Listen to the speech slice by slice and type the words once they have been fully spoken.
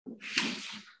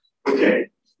Okay,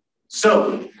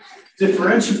 so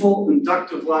differentiable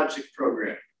inductive logic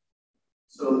programming.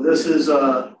 So this is,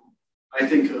 I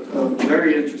think, a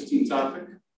very interesting topic.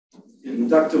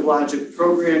 Inductive logic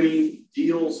programming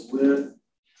deals with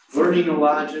learning a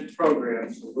logic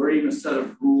program, so learning a set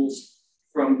of rules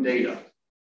from data.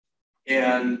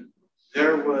 And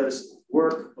there was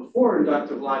work before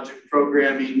inductive logic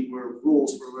programming where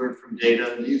rules were learned from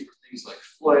data, and these were things like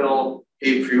FOIL,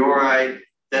 a priori,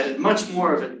 that had much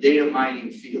more of a data mining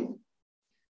feel.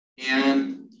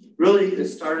 And really, it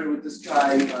started with this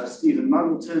guy, Stephen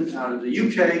Muggleton, out of the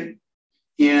UK,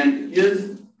 and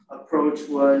his approach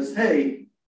was, hey,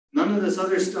 none of this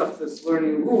other stuff that's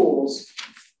learning rules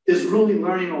is really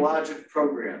learning a logic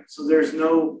program. So there's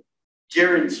no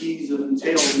guarantees of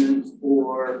entailment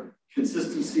or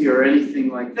consistency or anything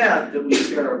like that that we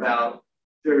care about.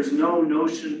 There's no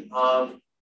notion of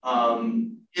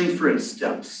inference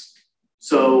steps.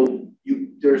 So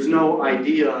there's no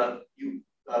idea,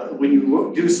 when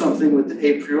you do something with the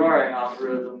a priori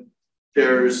algorithm,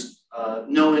 there's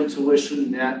no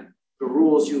intuition that the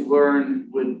rules you learn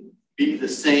would be the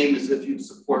same as if you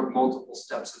support multiple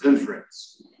steps of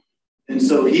inference. And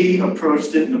so he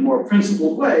approached it in a more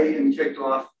principled way and kicked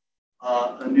off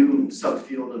a new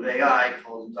subfield of AI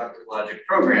called inductive logic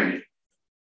programming.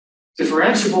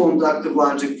 Differentiable inductive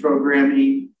logic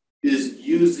programming is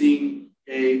using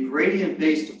a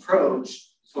gradient-based approach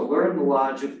to learn the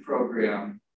logic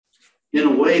program in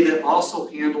a way that also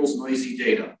handles noisy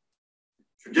data.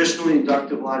 Traditionally,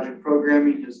 inductive logic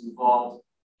programming has involved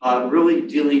really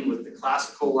dealing with the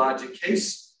classical logic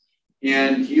case.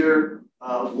 And here,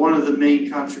 one of the main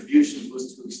contributions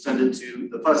was to extend it to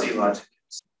the fuzzy logic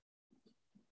case.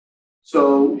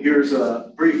 So here's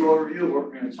a brief overview of what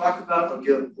we're going to talk about. I'll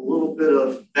give a little bit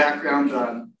of background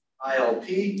on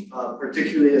ILP,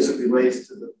 particularly as it relates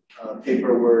to the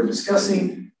paper we're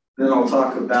discussing. Then I'll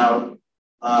talk about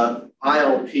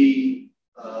ILP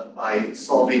by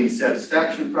solving the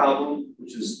satisfaction problem,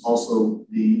 which is also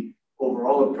the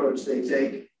overall approach they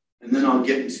take. And then I'll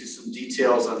get into some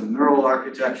details on the neural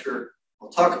architecture. I'll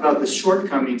talk about the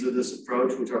shortcomings of this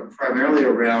approach, which are primarily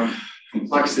around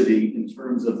complexity in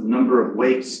terms of the number of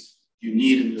weights you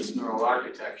need in this neural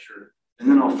architecture. And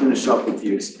then I'll finish up with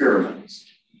the experiments.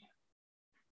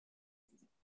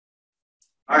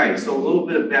 All right, so a little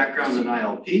bit of background on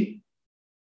ILP.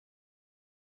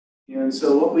 And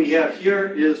so what we have here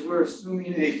is we're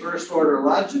assuming a first order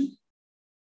logic,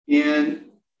 and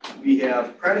we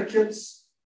have predicates.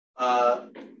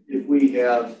 We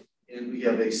have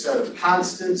a set of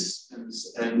constants,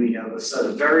 and we have a set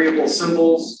of variable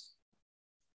symbols.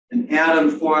 An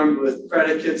atom formed with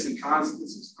predicates and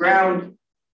constants is ground,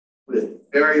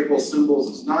 with variable symbols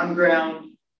is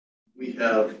non-ground. We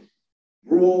have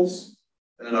rules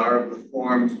that are of the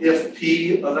form if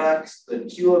P of X, then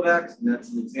Q of X, and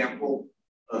that's an example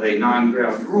of a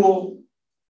non-ground rule.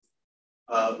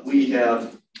 We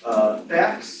have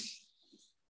facts.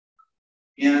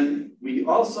 And we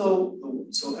also,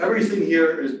 so everything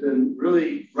here has been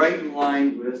really right in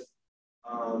line with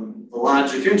the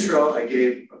logic intro I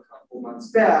gave a couple months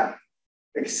back,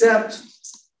 except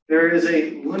there is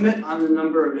a limit on the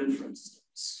number of inference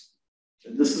steps.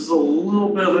 And this is a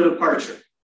little bit of a departure.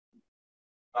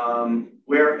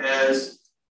 Whereas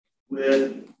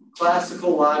with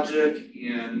classical logic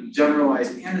and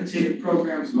generalized annotated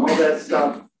programs and all that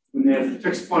stuff, when they have the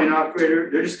fixed point operator,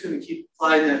 they're just going to keep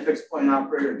applying that fixed point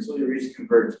operator until you reach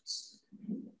convergence.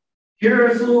 Here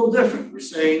it's a little different. We're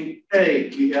saying, hey,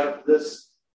 we have this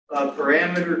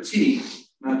parameter T,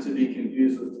 not to be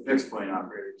confused with the fixed point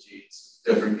operator T. It's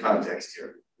a different context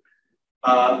here.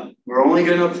 We're only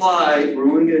going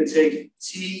to take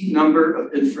T number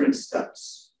of inference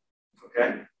steps,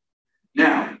 okay?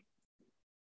 Now,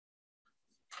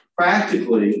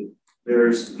 practically,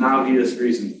 there's an obvious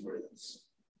reason for this.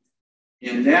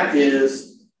 And that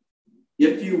is,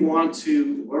 if you want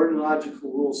to learn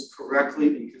logical rules correctly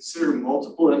and consider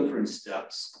multiple inference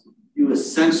steps, you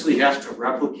essentially have to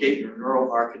replicate your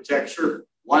neural architecture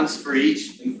once for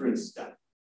each inference step.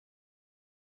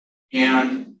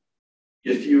 And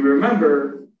if you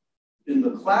remember, in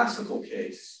the classical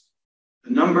case, the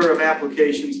number of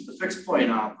applications of the fixed point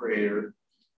operator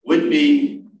would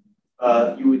be,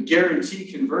 you would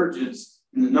guarantee convergence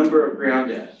in the number of ground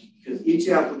atoms, because each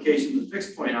application of the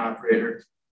fixed point operator,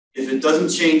 if it doesn't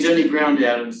change any ground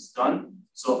atoms, it's done.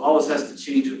 So it always has to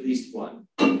change at least one.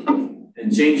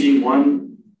 And changing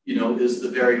one, is the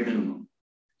very minimum.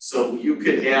 So you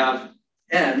could have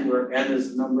n, where n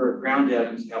is the number of ground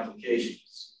atoms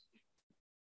applications.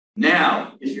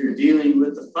 Now, if you're dealing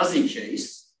with the fuzzy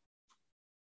case,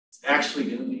 it's actually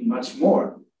going to be much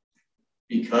more,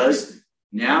 because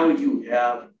now you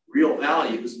have real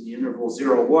values in the interval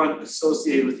 0, 1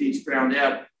 associated with each ground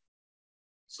atom.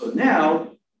 So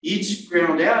now each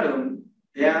ground atom,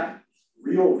 that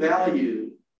real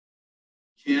value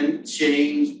can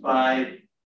change by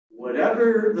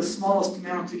whatever the smallest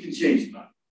amount it can change by.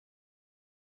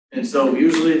 And so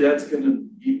usually that's going to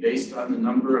be based on the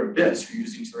number of bits you're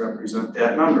using to represent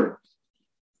that number.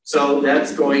 So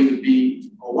that's going to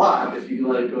be a lot if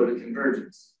you let it go to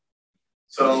convergence.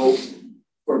 So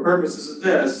for purposes of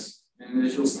this, and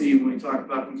as you'll see when we talk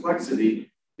about complexity,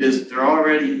 is there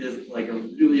already is like a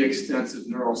really extensive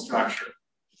neural structure.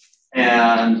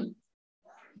 And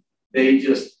they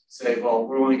just say, well,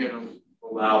 we're only going to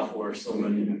allow for so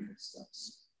many different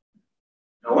steps.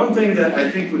 Now, one thing that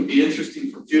I think would be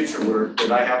interesting for future work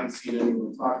that I haven't seen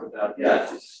anyone talk about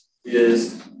yet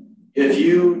is if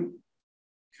you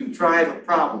contrive a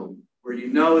problem where you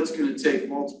know it's going to take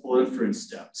multiple inference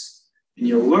steps and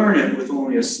you learn it with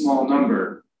only a small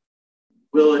number,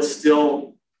 will it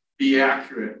still be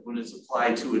accurate when it's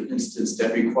applied to an instance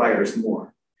that requires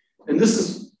more? And this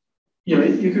is,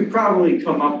 you could probably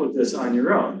come up with this on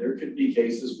your own. There could be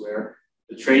cases where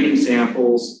the training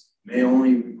samples may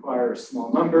only require a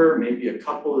small number. Maybe a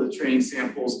couple of the training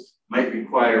samples might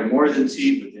require more than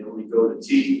T, but they only go to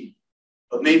T.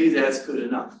 But maybe that's good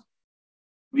enough.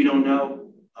 We don't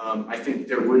know. I think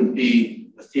there wouldn't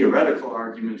be a theoretical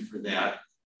argument for that,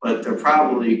 but there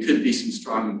probably could be some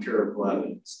strong empirical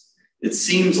evidence. It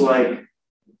seems like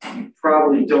you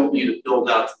probably don't need to build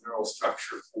out the neural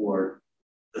structure for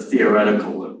the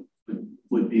theoretical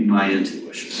would be my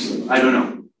intuition. So I don't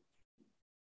know.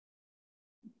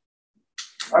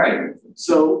 All right,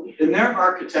 so in their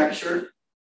architecture,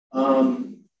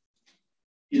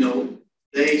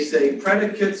 they say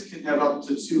predicates can have up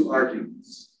to 2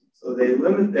 arguments. So they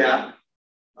limit that.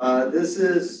 This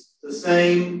is the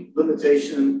same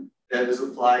limitation that is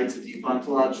applied to deep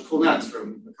ontological nets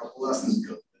from a couple lessons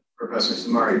ago, Professor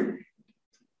Samari.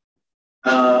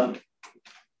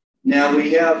 Now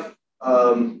we have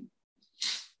a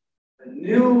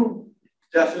new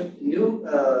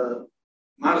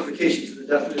modification to the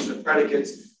definition of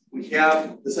predicates. We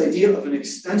have this idea of an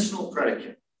extensional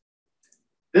predicate.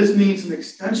 This means an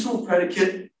extensional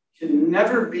predicate can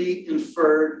never be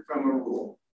inferred from a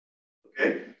rule.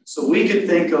 Okay, so we could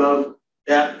think of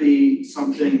that be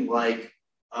something like,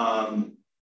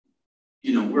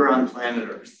 we're on planet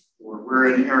Earth, or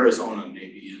we're in Arizona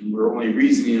maybe, and we're only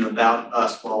reasoning about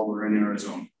us while we're in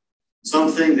Arizona.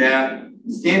 Something that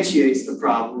instantiates the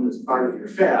problem as part of your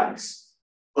facts,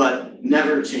 but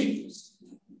never changes.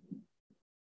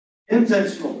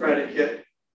 Intentional predicate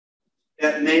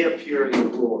that may appear in the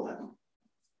rule head.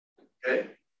 Okay?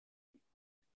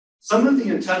 Some of the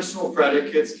intentional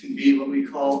predicates can be what we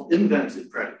call invented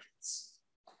predicates.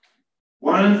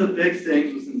 One of the big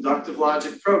things with inductive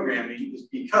logic programming is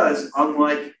because,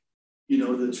 unlike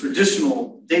the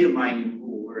traditional data mining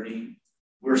rule learning,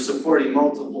 we're supporting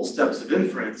multiple steps of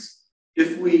inference.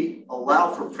 If we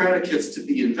allow for predicates to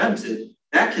be invented,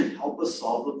 that can help us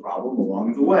solve the problem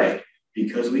along the way,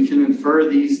 because we can infer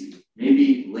these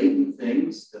maybe latent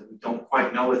things that we don't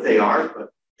quite know what they are, but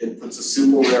it puts a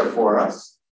symbol there for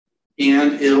us.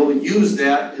 And it'll use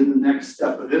that in the next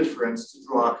step of inference to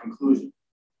draw a conclusion.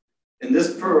 And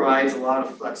this provides a lot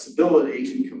of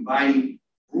flexibility in combining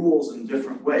rules in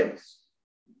different ways.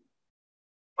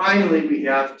 Finally, we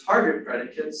have target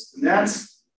predicates, and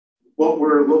that's what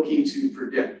we're looking to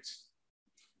predict.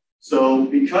 So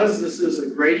because this is a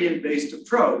gradient-based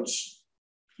approach,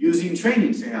 using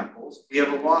training samples, we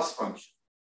have a loss function.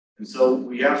 And so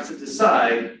we have to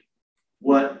decide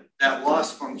what that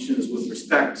loss function is with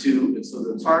respect to, and so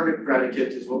the target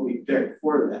predicate is what we pick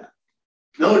for that.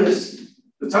 Notice,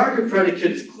 the target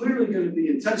predicate is clearly going to be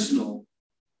intentional,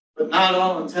 but not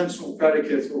all intentional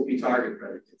predicates will be target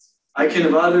predicates. I can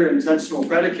have other intentional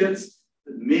predicates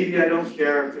that maybe I don't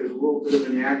care if there's a little bit of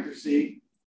inaccuracy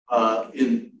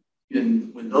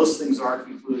when those things are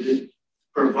concluded,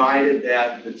 provided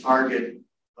that the target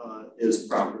is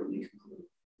properly concluded.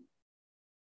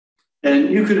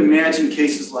 And you could imagine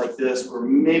cases like this where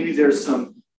maybe there's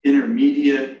some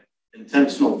intermediate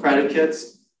intentional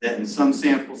predicates that in some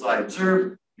samples I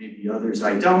observe, maybe others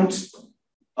I don't.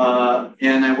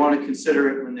 And I want to consider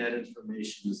it when that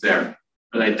information is there,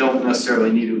 but I don't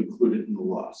necessarily need to include it in the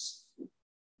loss.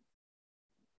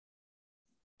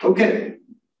 Okay,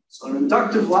 so an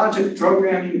inductive logic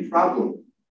programming problem.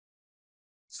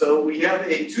 So we have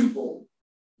a tuple,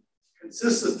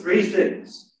 consists of 3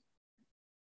 things.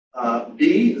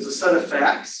 B is a set of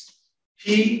facts.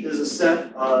 P is a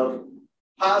set of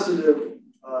positive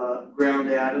ground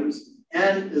atoms.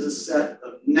 N is a set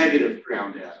of negative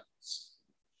ground atoms.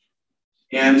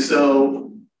 And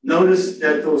so notice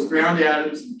that those ground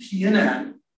atoms, P and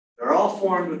N, they're all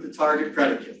formed with the target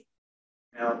predicate.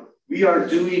 Now, we are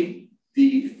doing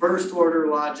the first order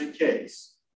logic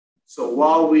case. So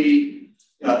while we,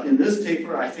 in this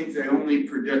paper, I think they only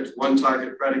predict one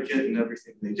target predicate in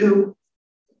everything they do,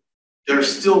 there are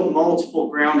still multiple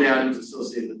ground atoms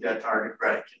associated with that target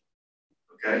predicate,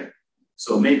 okay?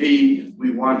 So maybe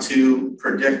we want to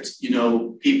predict,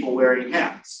 people wearing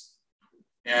hats.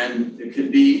 And it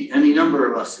could be any number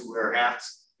of us who wear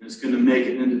hats, and it's going to make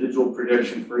an individual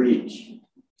prediction for each.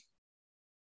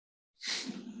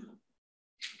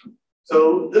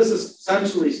 So this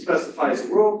essentially specifies a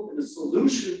rule, and the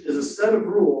solution is a set of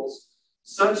rules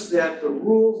such that the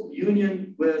rule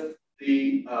union with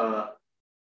the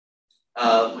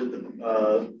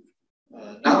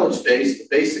knowledge base, the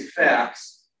basic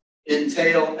facts,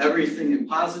 entail everything in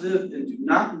positive and do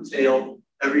not entail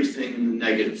everything in the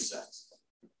negative sense.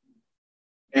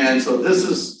 And so this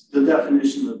is the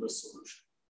definition of a solution.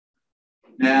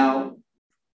 Now,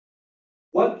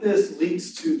 what this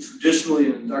leads to traditionally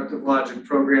in inductive logic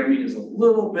programming is a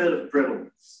little bit of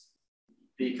brittleness,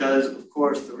 because of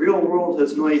course the real world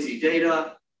has noisy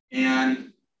data,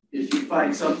 and if you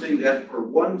find something that for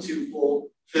one tuple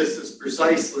fits this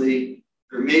precisely,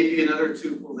 there may be another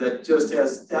tuple that just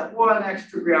has that one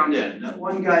extra ground in, that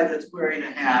one guy that's wearing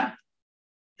a hat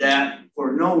that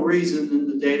for no reason in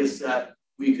the data set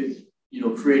we could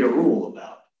create a rule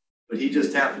about. But he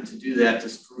just happened to do that to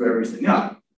screw everything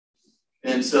up.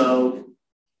 And so,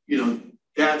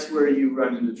 that's where you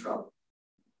run into trouble.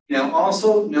 Now,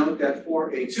 also note that for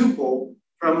a tuple,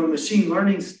 from a machine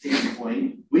learning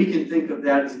standpoint, we can think of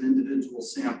that as an individual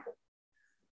sample.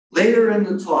 Later in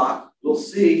the talk, we'll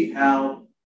see how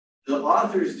the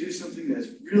authors do something that's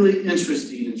really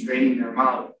interesting in training their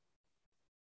model.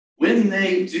 When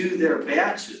they do their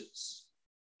batches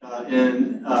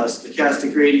in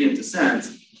stochastic gradient descent,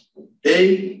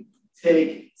 they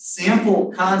take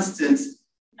sample constants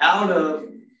out of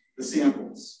the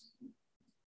samples.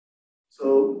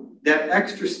 So that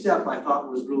extra step I thought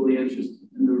was really interesting.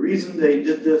 And the reason they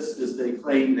did this is they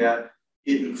claim that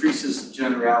it increases the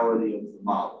generality of the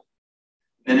model.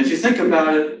 And if you think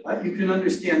about it, you can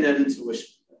understand that intuition.